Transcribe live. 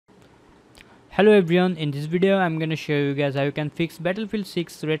Hello everyone, in this video I'm gonna show you guys how you can fix Battlefield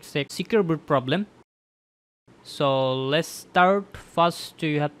 6 REDSEC SecureBoot problem. So let's start. First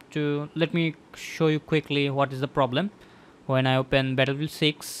let me show you quickly what is the problem. When I open Battlefield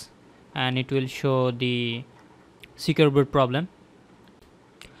 6 and it will show the SecureBoot problem.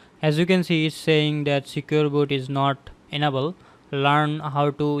 As you can see, it's saying that SecureBoot is not enabled. Learn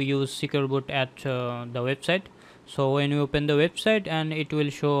how to use SecureBoot at the website. So when you open the website and it will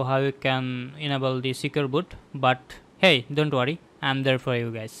show how you can enable the SecureBoot, but hey, don't worry, I'm there for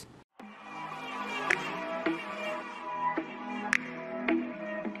you guys.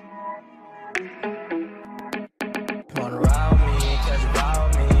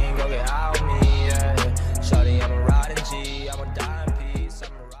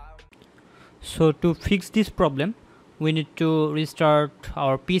 So to fix this problem, we need to restart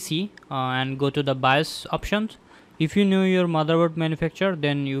our PC and go to the BIOS options. If you know your motherboard manufacturer,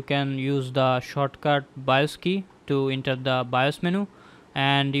 then you can use the shortcut BIOS key to enter the BIOS menu.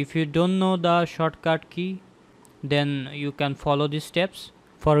 And if you don't know the shortcut key, then you can follow these steps.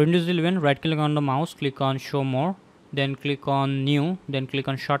 For Windows 11, right click on the mouse, click on show more, then click on new, then click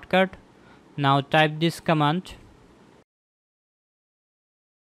on shortcut. Now type this command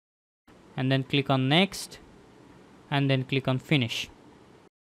and then click on next and then click on finish.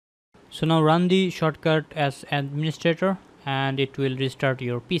 So now run the shortcut as administrator and it will restart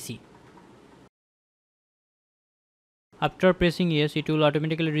your PC. After pressing yes, it will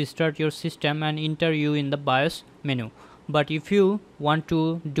automatically restart your system and enter you in the BIOS menu. But if you want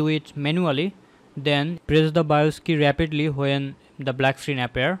to do it manually, then press the BIOS key rapidly when the black screen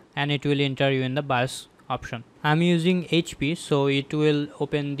appears and it will enter you in the BIOS option. I'm using HP, so it will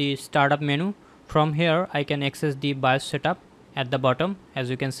open the startup menu. From here I can access the BIOS setup at the bottom. As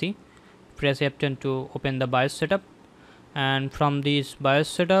you can see, press F10 to open the BIOS setup, and from this BIOS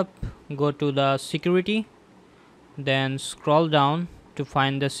setup go to the security, then scroll down to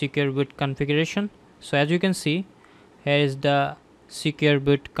find the SecureBoot configuration. So as you can see, here is the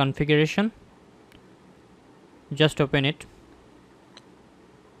SecureBoot configuration. Just open it,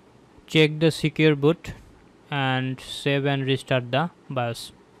 check the SecureBoot and save and restart the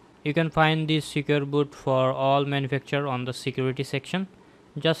BIOS. You can find this SecureBoot for all manufacturer on the security section.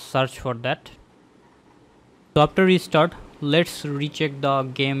 Just search for that. So after restart, let's recheck the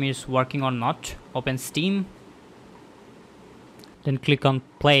game is working or not. Open Steam, then click on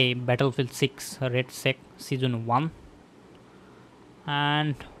play Battlefield 6 REDSEC Season 1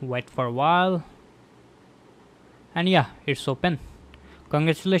 and wait for a while, and yeah, it's open.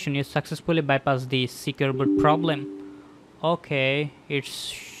 Congratulations, you successfully bypassed the SecureBoot problem. Okay, it's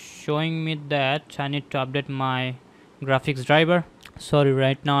showing me that I need to update my graphics driver. Sorry,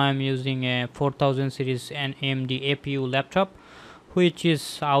 right now I'm using a 4000 series and AMD APU laptop, which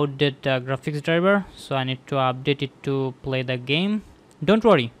is outdated graphics driver, so I need to update it to play the game. Don't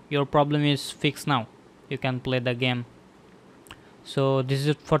worry, your problem is fixed now. You can play the game. So this is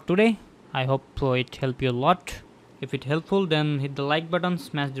it for today. I hope it helped you a lot. If it's helpful, then hit the like button,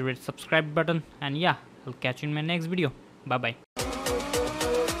 smash the red subscribe button, and yeah, I'll catch you in my next video. Bye bye.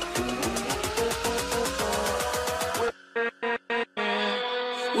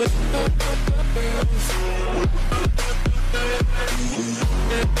 With